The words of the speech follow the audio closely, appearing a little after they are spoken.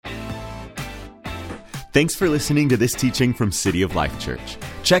Thanks for listening to this teaching from City of Life Church.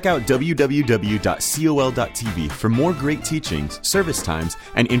 Check out www.col.tv for more great teachings, service times,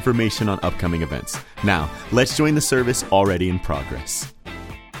 and information on upcoming events. Now, let's join the service already in progress.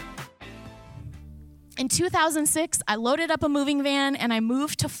 In 2006, I loaded up a moving van and I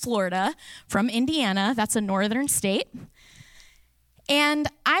moved to Florida from Indiana. That's a northern state. And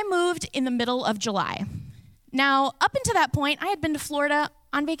I moved in the middle of July. Now, up until that point, I had been to Florida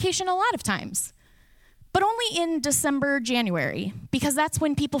on vacation a lot of times, but only in December, January, because that's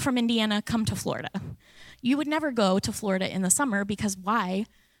when people from Indiana come to Florida. You would never go to Florida in the summer because why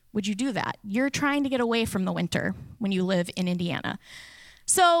would you do that? You're trying to get away from the winter when you live in Indiana.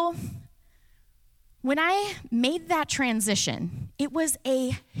 So when I made that transition, it was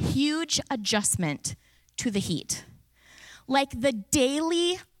a huge adjustment to the heat. Like the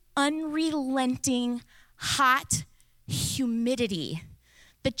daily, unrelenting, hot humidity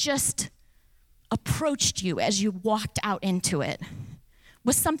that just approached you as you walked out into it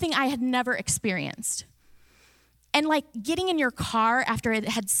was something I had never experienced. And like getting in your car after it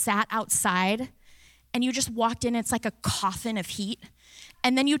had sat outside and you just walked in, it's like a coffin of heat.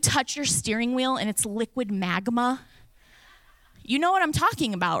 And then you touch your steering wheel and it's liquid magma. You know what I'm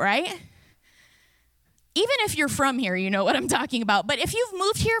talking about, right? Even if you're from here, you know what I'm talking about. But if you've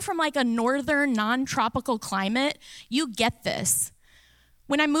moved here from like a northern, non-tropical climate, you get this.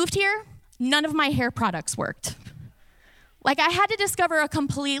 When I moved here, none of my hair products worked. Like I had to discover a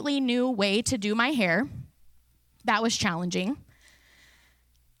completely new way to do my hair. That was challenging.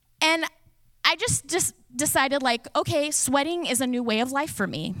 And I just decided like, okay, sweating is a new way of life for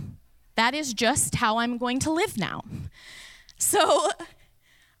me. That is just how I'm going to live now. So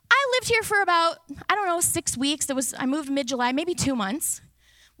I lived here for about, 6 weeks. I moved mid-July, maybe 2 months.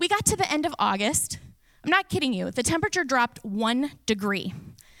 We got to the end of August. I'm not kidding you. The temperature dropped 1 degree.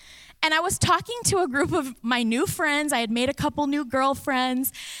 And I was talking to a group of my new friends. I had made a couple new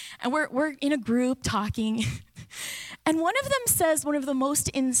girlfriends, and we're in a group talking. And one of them says one of the most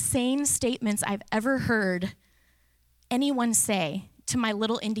insane statements I've ever heard anyone say to my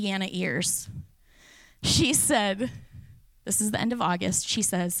little Indiana ears. She said, this is the end of August, she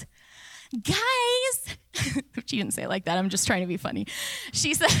says, guys, she didn't say it like that, I'm just trying to be funny.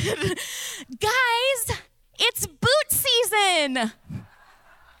 She said, guys, it's boot season.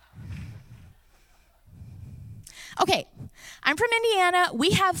 Okay, I'm from Indiana.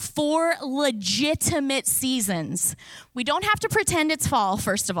 We have 4 legitimate seasons. We don't have to pretend it's fall,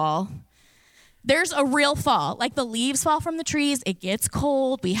 first of all. There's a real fall. Like the leaves fall from the trees, it gets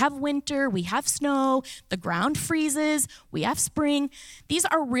cold, we have winter, we have snow, the ground freezes, we have spring. These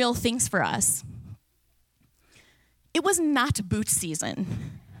are real things for us. It was not boot season.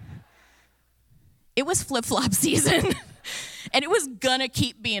 It was flip-flop season. And it was gonna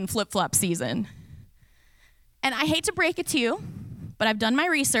keep being flip-flop season. And I hate to break it to you, but I've done my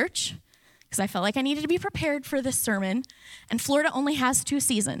research because I felt like I needed to be prepared for this sermon. And Florida only has 2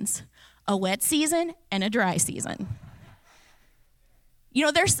 seasons, a wet season and a dry season. You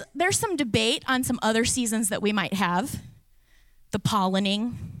know, there's some debate on some other seasons that we might have. The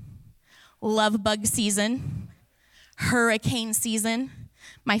pollinating, love bug season, hurricane season,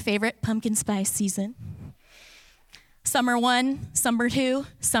 my favorite, pumpkin spice season. Summer 1, summer 2,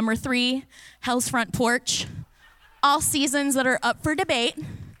 summer 3, hell's front porch. All seasons that are up for debate,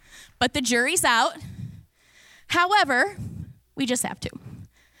 but the jury's out. However, we just have to.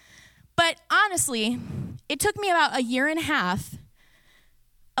 But honestly, it took me about a year and a half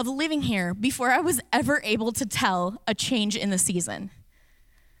of living here before I was ever able to tell a change in the season.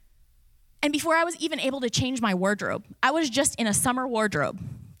 And before I was even able to change my wardrobe. I was just in a summer wardrobe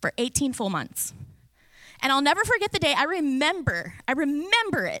for 18 full months. And I'll never forget the day. I remember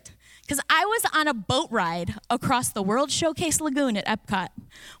it, because I was on a boat ride across the World Showcase Lagoon at Epcot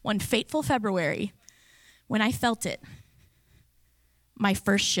one fateful February when I felt it, my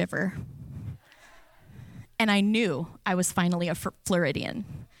first shiver. And I knew I was finally a Floridian.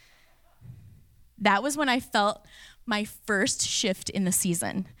 That was when I felt my first shift in the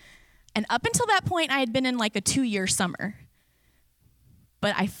season. And up until that point, I had been in like a 2-year summer.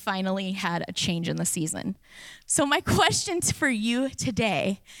 But I finally had a change in the season. So my question for you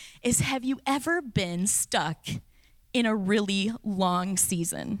today is, have you ever been stuck in a really long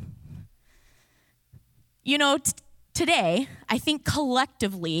season? You know, today, I think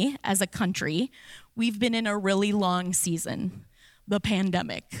collectively as a country, we've been in a really long season, the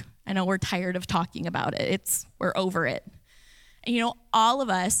pandemic. I know we're tired of talking about it. We're over it. And you know, all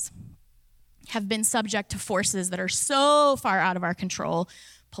of us have been subject to forces that are so far out of our control,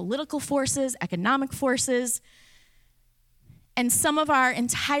 political forces, economic forces. And some of our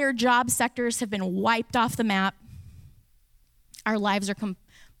entire job sectors have been wiped off the map. Our lives are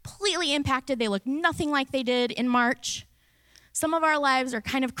completely impacted. They look nothing like they did in March. Some of our lives are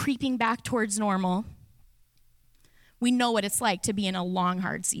kind of creeping back towards normal. We know what it's like to be in a long,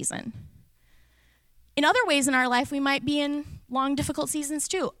 hard season. In other ways in our life, we might be in long, difficult seasons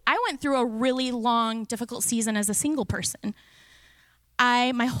too. I went through a really long, difficult season as a single person.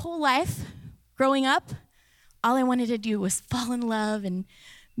 My whole life growing up, all I wanted to do was fall in love and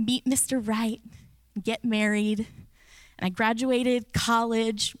meet Mr. Right, get married. And I graduated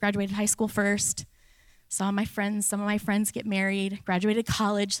college, graduated high school first, saw some of my friends get married, graduated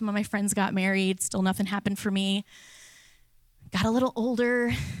college, some of my friends got married, still nothing happened for me. Got a little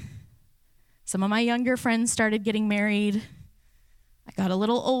older, some of my younger friends started getting married. I got a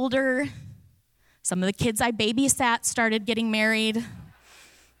little older, some of the kids I babysat started getting married.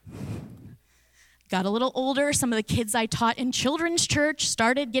 Got a little older, some of the kids I taught in children's church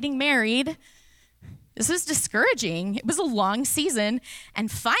started getting married. This was discouraging. It was a long season. And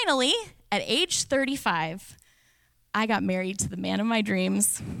finally, at age 35, I got married to the man of my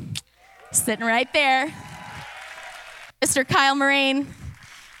dreams, sitting right there, Mr. Kyle Moraine.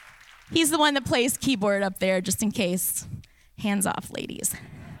 He's the one that plays keyboard up there, just in case. Hands off, ladies.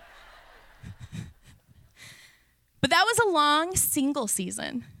 But that was a long single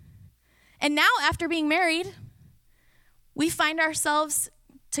season. And now, after being married, we find ourselves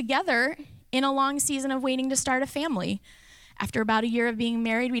together in a long season of waiting to start a family. After about a year of being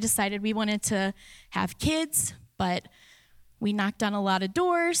married, we decided we wanted to have kids, but we knocked on a lot of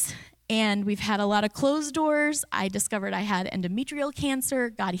doors, and we've had a lot of closed doors. I discovered I had endometrial cancer.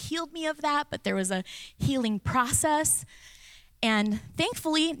 God healed me of that, but there was a healing process. And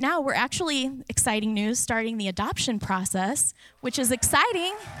thankfully, now we're actually, exciting news, starting the adoption process, which is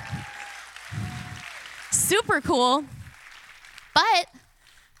exciting. Super cool. But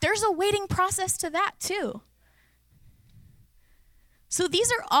there's a waiting process to that too. So these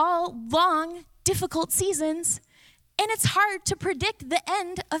are all long, difficult seasons, and it's hard to predict the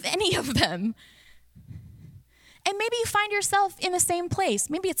end of any of them. And maybe you find yourself in the same place.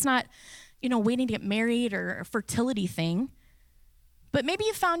 Maybe it's not, waiting to get married or a fertility thing, but maybe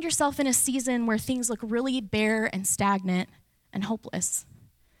you found yourself in a season where things look really bare and stagnant and hopeless.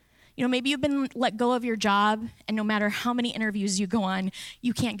 Maybe you've been let go of your job, and no matter how many interviews you go on,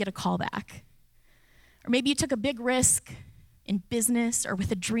 you can't get a call back. Or maybe you took a big risk in business or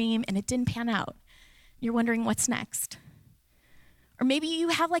with a dream, and it didn't pan out. You're wondering what's next. Or maybe you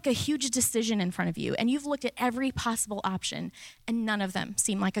have like a huge decision in front of you, and you've looked at every possible option, and none of them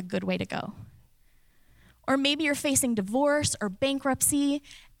seem like a good way to go. Or maybe you're facing divorce or bankruptcy,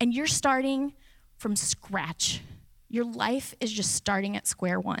 and you're starting from scratch. Your life is just starting at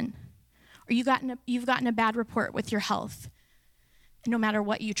square one. Or you've gotten a bad report with your health, and no matter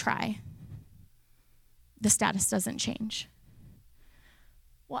what you try, the status doesn't change.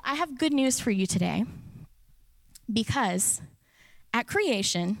 Well, I have good news for you today, because at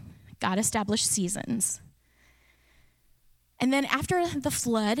creation, God established seasons. And then after the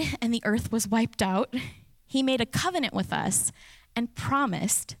flood and the earth was wiped out, he made a covenant with us and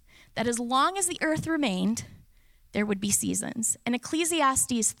promised that as long as the earth remained, there would be seasons. In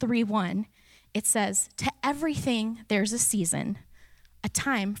Ecclesiastes 3:1, it says, "To everything there's a season, a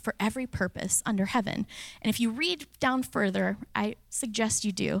time for every purpose under heaven." And if you read down further, I suggest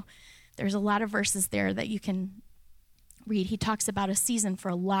you do. There's a lot of verses there that you can read. He talks about a season for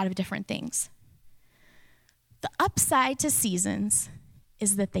a lot of different things. The upside to seasons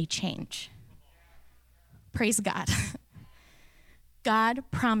is that they change. Praise God. God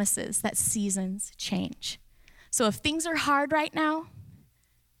promises that seasons change. So if things are hard right now,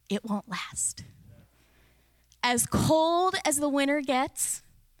 it won't last. As cold as the winter gets,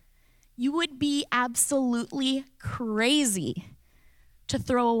 you would be absolutely crazy to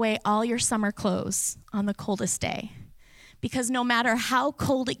throw away all your summer clothes on the coldest day. Because no matter how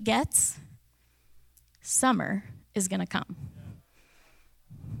cold it gets, summer is going to come.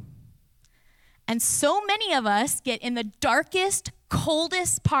 And so many of us get in the darkest,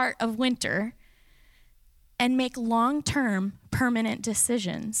 coldest part of winter and make long-term, permanent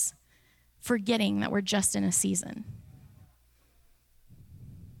decisions, forgetting that we're just in a season.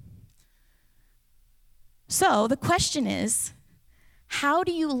 So the question is, how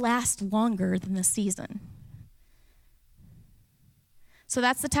do you last longer than the season? So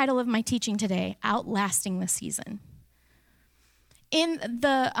that's the title of my teaching today, Outlasting the Season. In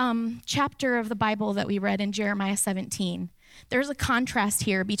the chapter of the Bible that we read in Jeremiah 17, there's a contrast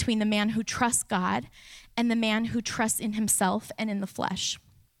here between the man who trusts God and the man who trusts in himself and in the flesh.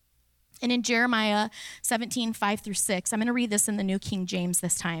 And in Jeremiah 17, 5-6, I'm going to read this in the New King James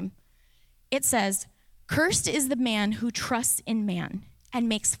this time. It says, "Cursed is the man who trusts in man and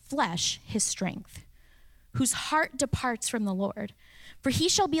makes flesh his strength, whose heart departs from the Lord. For he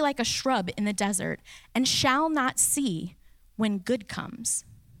shall be like a shrub in the desert and shall not see when good comes,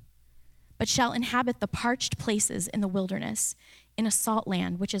 but shall inhabit the parched places in the wilderness, in a salt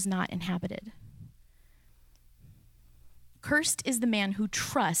land which is not inhabited." Cursed is the man who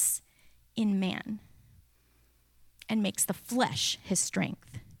trusts in man and makes the flesh his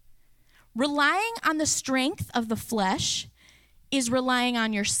strength. Relying on the strength of the flesh is relying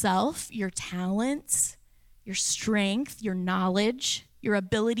on yourself, your talents, your strength, your knowledge, your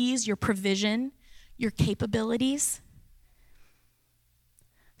abilities, your provision, your capabilities.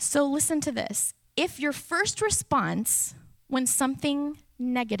 So listen to this. If your first response when something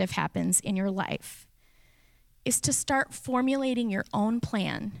negative happens in your life is to start formulating your own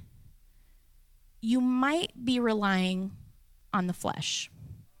plan, you might be relying on the flesh.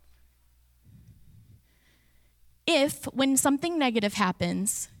 If, when something negative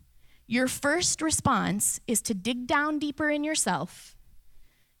happens, your first response is to dig down deeper in yourself,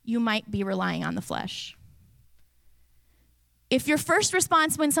 you might be relying on the flesh. If your first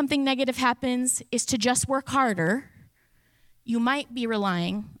response when something negative happens is to just work harder, you might be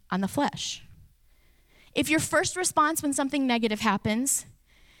relying on the flesh. If your first response when something negative happens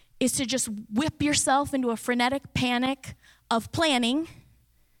is to just whip yourself into a frenetic panic of planning,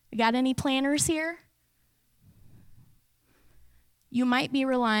 we got any planners here? You might be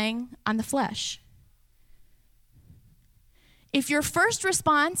relying on the flesh. If your first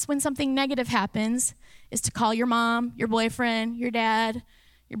response when something negative happens is to call your mom, your boyfriend, your dad,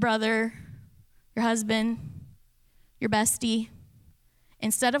 your brother, your husband, your bestie,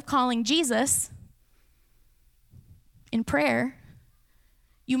 instead of calling Jesus in prayer,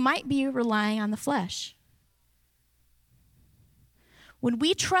 you might be relying on the flesh. When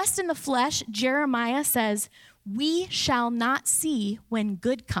we trust in the flesh, Jeremiah says, we shall not see when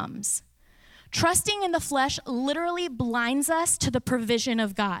good comes. Trusting in the flesh literally blinds us to the provision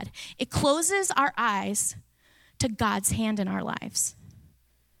of God. It closes our eyes to God's hand in our lives.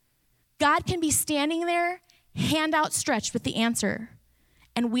 God can be standing there, hand outstretched with the answer,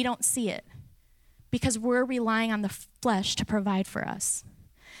 and we don't see it because we're relying on the flesh to provide for us.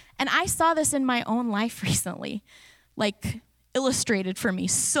 And I saw this in my own life recently, like illustrated for me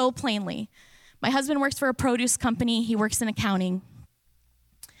so plainly. My husband works for a produce company. He works in accounting.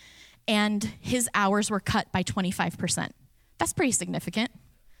 And his hours were cut by 25%. That's pretty significant.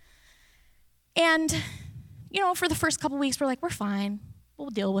 And, for the first couple weeks, we're like, we're fine. We'll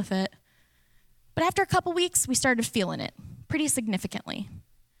deal with it. But after a couple weeks, we started feeling it pretty significantly.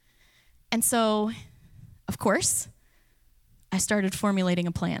 And so, of course, I started formulating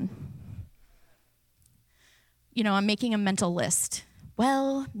a plan. I'm making a mental list.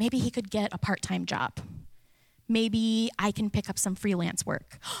 Well, maybe he could get a part-time job. Maybe I can pick up some freelance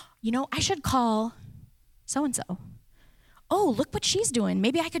work. I should call so-and-so. Oh, look what she's doing.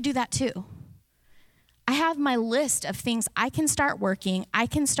 Maybe I could do that too. I have my list of things I can start working, I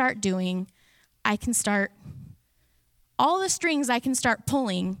can start doing, all the strings I can start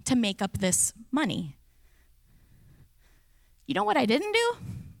pulling to make up this money. You know what I didn't do?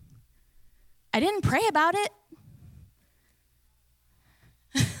 I didn't pray about it.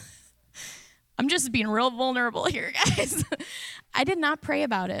 I'm just being real vulnerable here, guys. I did not pray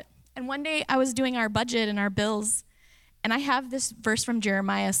about it. And one day I was doing our budget and our bills, and I have this verse from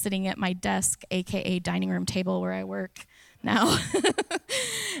Jeremiah sitting at my desk, AKA dining room table where I work now.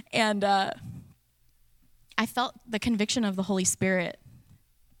 And I felt the conviction of the Holy Spirit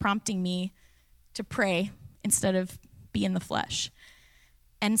prompting me to pray instead of be in the flesh.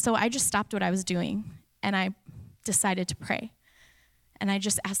 And so I just stopped what I was doing, and I decided to pray. And I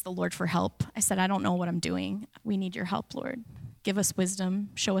just asked the Lord for help. I said, I don't know what I'm doing. We need your help, Lord. Give us wisdom,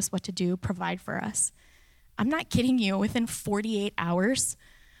 show us what to do, provide for us. I'm not kidding you. Within 48 hours,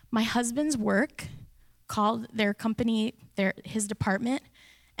 my husband's work called their company, his department,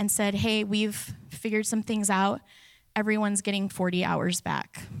 and said, hey, we've figured some things out. Everyone's getting 40 hours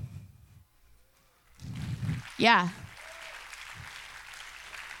back. Yeah.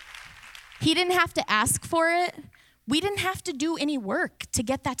 He didn't have to ask for it. We didn't have to do any work to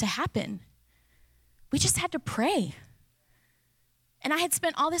get that to happen. We just had to pray. And I had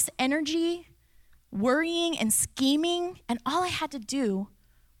spent all this energy worrying and scheming, and all I had to do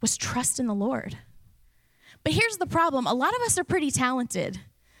was trust in the Lord. But here's the problem. A lot of us are pretty talented.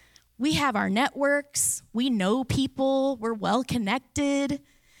 We have our networks. We know people. We're well connected.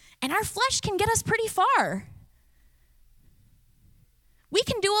 And our flesh can get us pretty far. We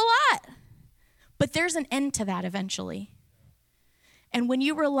can do a lot, but there's an end to that eventually. And when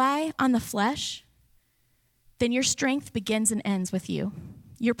you rely on the flesh, then your strength begins and ends with you.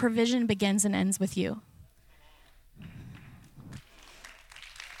 Your provision begins and ends with you.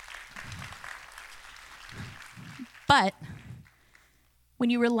 But when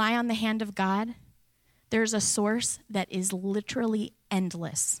you rely on the hand of God, there's a source that is literally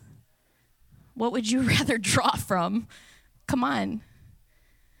endless. What would you rather draw from? Come on.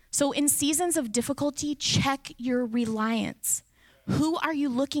 So in seasons of difficulty, check your reliance. Who are you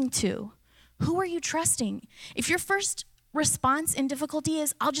looking to? Who are you trusting? If your first response in difficulty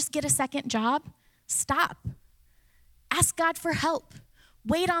is, I'll just get a second job, stop. Ask God for help.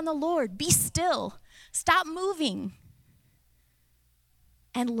 Wait on the Lord. Be still. Stop moving.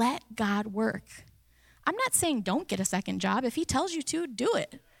 And let God work. I'm not saying don't get a second job. If he tells you to, do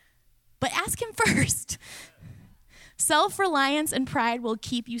it. But ask him first. Self-reliance and pride will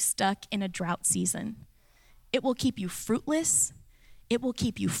keep you stuck in a drought season. It will keep you fruitless. It will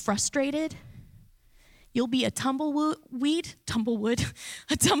keep you frustrated. You'll be a tumbleweed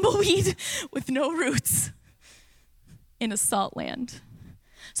with no roots in a salt land.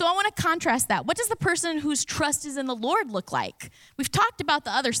 So I want to contrast that. What does the person whose trust is in the Lord look like? We've talked about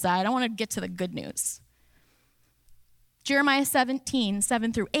the other side. I want to get to the good news. Jeremiah 17,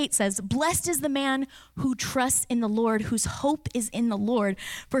 7-8 says, "Blessed is the man who trusts in the Lord, whose hope is in the Lord,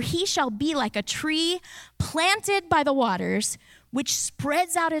 for he shall be like a tree planted by the waters, which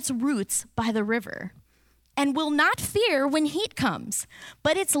spreads out its roots by the river, and will not fear when heat comes,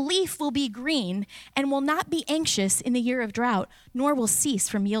 but its leaf will be green, and will not be anxious in the year of drought, nor will cease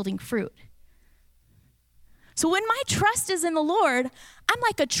from yielding fruit." So when my trust is in the Lord, I'm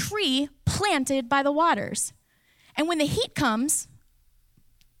like a tree planted by the waters. And when the heat comes,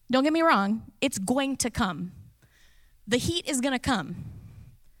 don't get me wrong, it's going to come. The heat is going to come.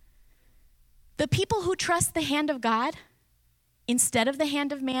 The people who trust the hand of God instead of the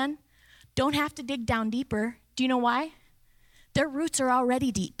hand of man don't have to dig down deeper. Do you know why? Their roots are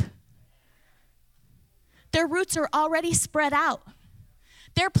already deep. Their roots are already spread out.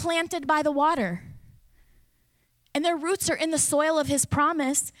 They're planted by the water. And their roots are in the soil of his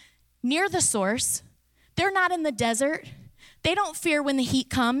promise, near the source. They're not in the desert. They don't fear when the heat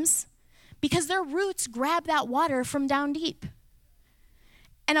comes because their roots grab that water from down deep.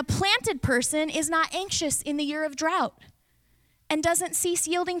 And a planted person is not anxious in the year of drought and doesn't cease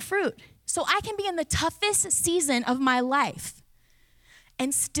yielding fruit. So I can be in the toughest season of my life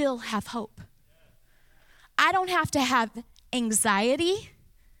and still have hope. I don't have to have anxiety.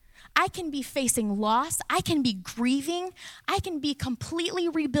 I can be facing loss. I can be grieving. I can be completely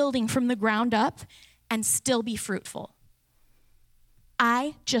rebuilding from the ground up and still be fruitful.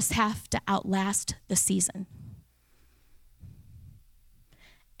 I just have to outlast the season.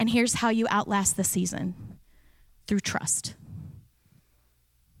 And here's how you outlast the season: through trust.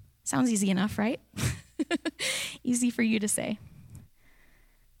 Sounds easy enough, right? Easy for you to say.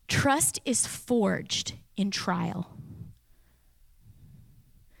 Trust is forged in trial.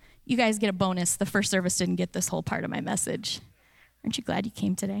 You guys get a bonus. The first service didn't get this whole part of my message. Aren't you glad you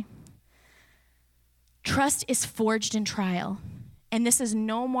came today? Trust is forged in trial, and this is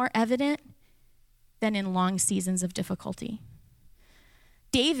no more evident than in long seasons of difficulty.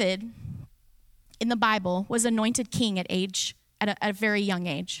 David, in the Bible, was anointed king at a very young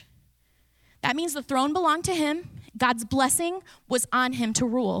age. That means the throne belonged to him. God's blessing was on him to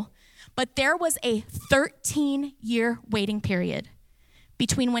rule. But there was a 13-year waiting period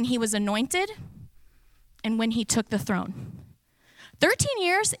between when he was anointed and when he took the throne. 13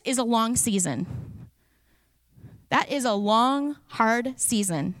 years is a long season. That is a long, hard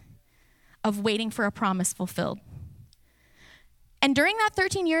season of waiting for a promise fulfilled. And during that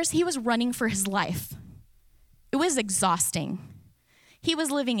 13 years, he was running for his life. It was exhausting. He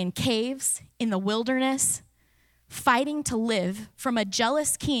was living in caves, in the wilderness, fighting to live from a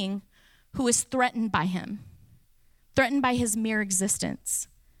jealous king who was threatened by him, threatened by his mere existence.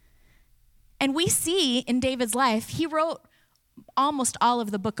 And we see in David's life, he wrote almost all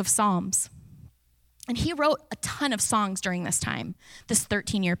of the book of Psalms. And he wrote a ton of songs during this time, this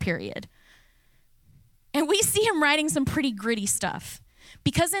 13-year period. And we see him writing some pretty gritty stuff.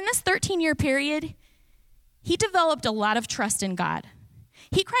 Because in this 13-year period, he developed a lot of trust in God.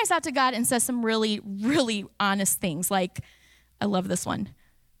 He cries out to God and says some really, really honest things. Like, I love this one.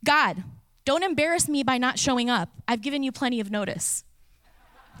 God, don't embarrass me by not showing up. I've given you plenty of notice.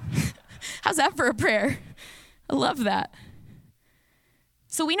 How's that for a prayer? I love that.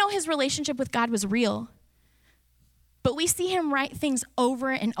 So we know his relationship with God was real. But we see him write things over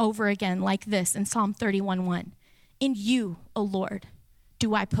and over again like this in Psalm 31:1. In you, O Lord,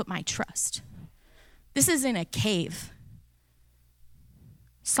 do I put my trust? This is in a cave.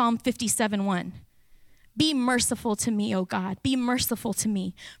 Psalm 57:1. Be merciful to me, O God. Be merciful to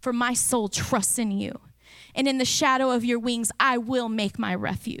me, for my soul trusts in you. And in the shadow of your wings, I will make my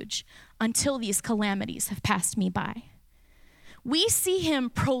refuge until these calamities have passed me by. We see him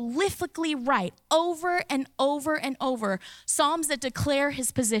prolifically write over and over and over psalms that declare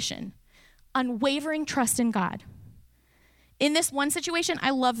his position, unwavering trust in God. In this one situation,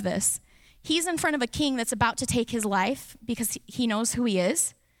 I love this. He's in front of a king that's about to take his life because he knows who he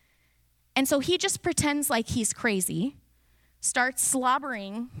is. And so he just pretends like he's crazy, starts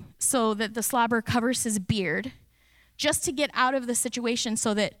slobbering so that the slobber covers his beard, just to get out of the situation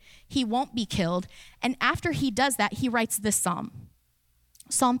so that he won't be killed. And after he does that, he writes this psalm,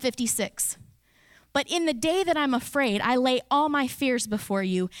 Psalm 56. But in the day that I'm afraid, I lay all my fears before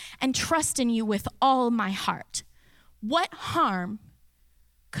you and trust in you with all my heart. What harm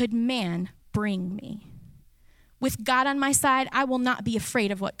could man bring me? With God on my side, I will not be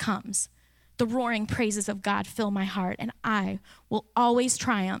afraid of what comes. The roaring praises of God fill my heart, and I will always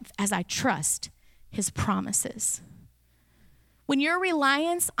triumph as I trust his promises. When your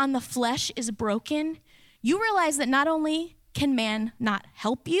reliance on the flesh is broken, you realize that not only can man not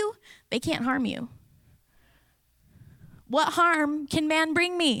help you, they can't harm you. What harm can man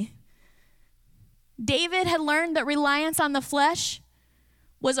bring me? David had learned that reliance on the flesh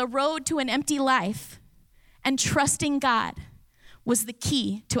was a road to an empty life, and trusting God was the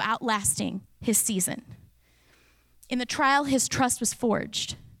key to outlasting his season. In the trial, his trust was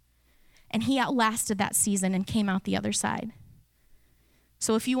forged, and he outlasted that season and came out the other side.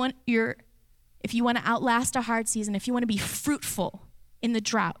 So if you want to outlast a hard season, if you want to be fruitful in the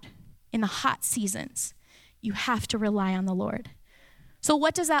drought, in the hot seasons, you have to rely on the Lord. So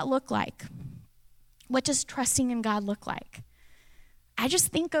what does that look like? What does trusting in God look like? I just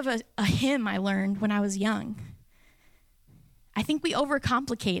think of a hymn I learned when I was young. I think we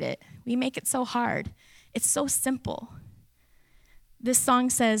overcomplicate it. We make it so hard. It's so simple. This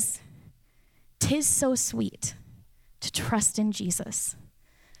song says, "'Tis so sweet to trust in Jesus,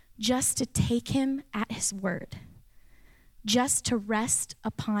 just to take him at his word, just to rest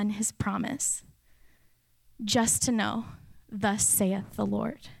upon his promise, just to know, thus saith the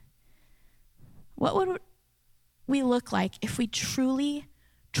Lord." What would we look like if we truly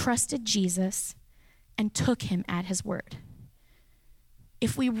trusted Jesus and took him at his word?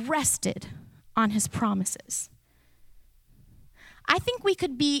 If we rested on his promises? I think we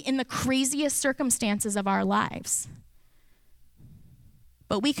could be in the craziest circumstances of our lives,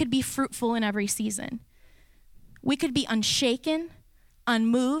 but we could be fruitful in every season. We could be unshaken,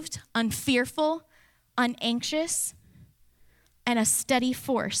 unmoved, unfearful, unanxious, and a steady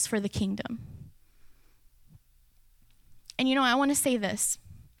force for the kingdom. And I want to say this.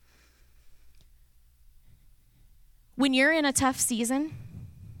 When you're in a tough season,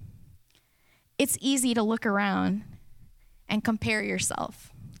 it's easy to look around and compare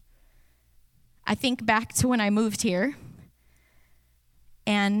yourself. I think back to when I moved here,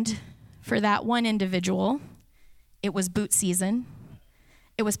 and for that one individual, it was boot season.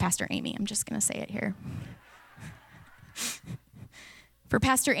 It was Pastor Amy. I'm just going to say it here. For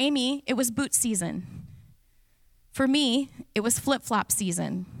Pastor Amy, it was boot season. For me, it was flip-flop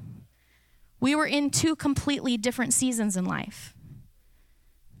season. We were in two completely different seasons in life.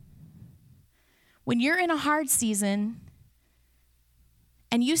 When you're in a hard season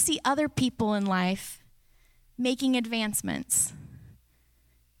and you see other people in life making advancements,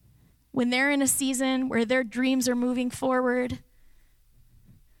 when they're in a season where their dreams are moving forward,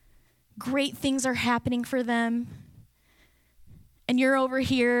 great things are happening for them, and you're over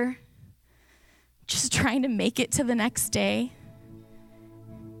here just trying to make it to the next day,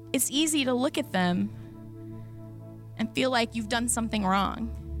 it's easy to look at them and feel like you've done something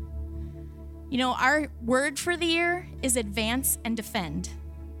wrong. Our word for the year is advance and defend.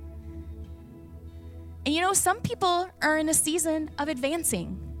 And some people are in a season of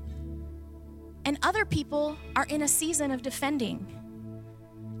advancing, and other people are in a season of defending.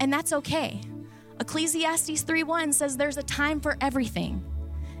 And that's okay. Ecclesiastes 3:1 says there's a time for everything.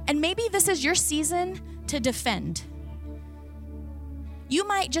 And maybe this is your season to defend. You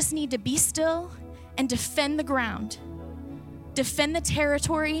might just need to be still and defend the ground. Defend the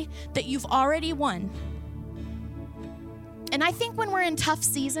territory that you've already won. And I think when we're in tough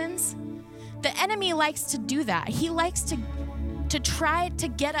seasons, the enemy likes to do that. He likes to try to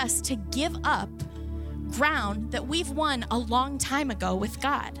get us to give up ground that we've won a long time ago with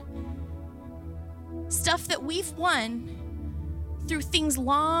God. Stuff that we've won through things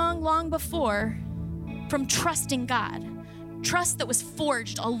long, long before, from trusting God, Trust that was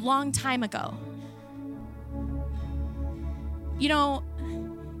forged a long time ago. You know,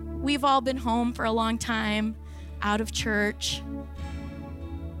 we've all been home for a long time, out of church.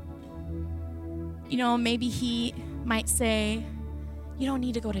 You know, maybe he might say, you don't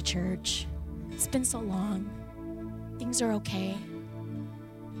need to go to church. It's been so long. Things are okay.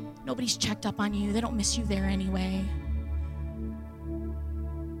 Nobody's checked up on you. They don't miss you there anyway.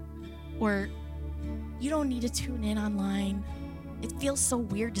 Or you don't need to tune in online. It feels so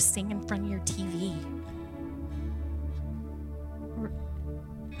weird to sing in front of your TV.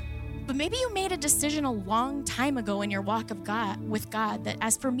 But maybe you made a decision a long time ago in your walk with God that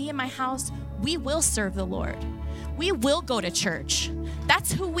as for me and my house, we will serve the Lord. We will go to church.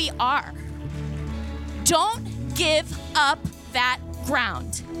 That's who we are. Don't give up that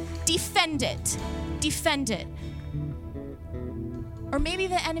ground. Defend it. Defend it. Or maybe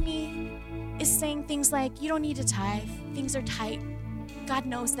the enemy is saying things like, you don't need to tithe. Things are tight. God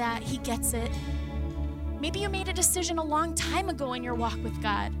knows that. He gets it. Maybe you made a decision a long time ago in your walk with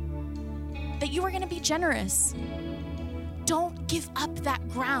God that you were going to be generous. Don't give up that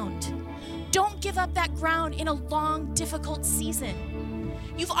ground. Don't give up that ground in a long, difficult season.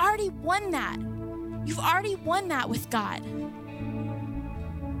 You've already won that. You've already won that with God.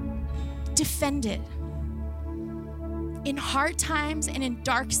 Defend it. In hard times and in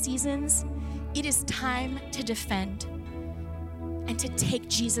dark seasons, it is time to defend and to take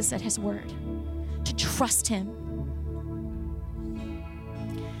Jesus at his word, to trust him.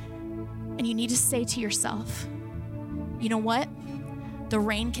 And you need to say to yourself, you know what? The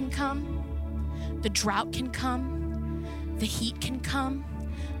rain can come, the drought can come, the heat can come,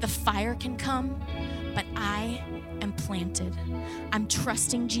 the fire can come, but I am planted. I'm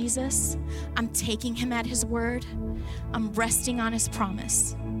trusting Jesus. I'm taking him at his word. I'm resting on his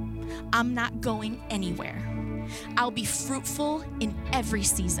promise. I'm not going anywhere. I'll be fruitful in every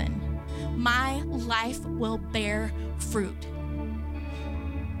season. My life will bear fruit.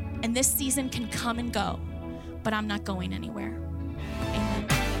 And this season can come and go, but I'm not going anywhere. Amen.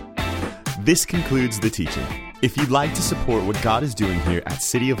 This concludes the teaching. If you'd like to support what God is doing here at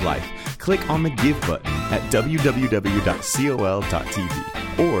City of Life, click on the Give button at www.col.tv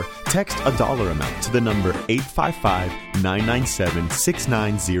or text a dollar amount to the number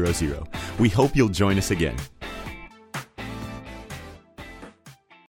 855-997-6900. We hope you'll join us again.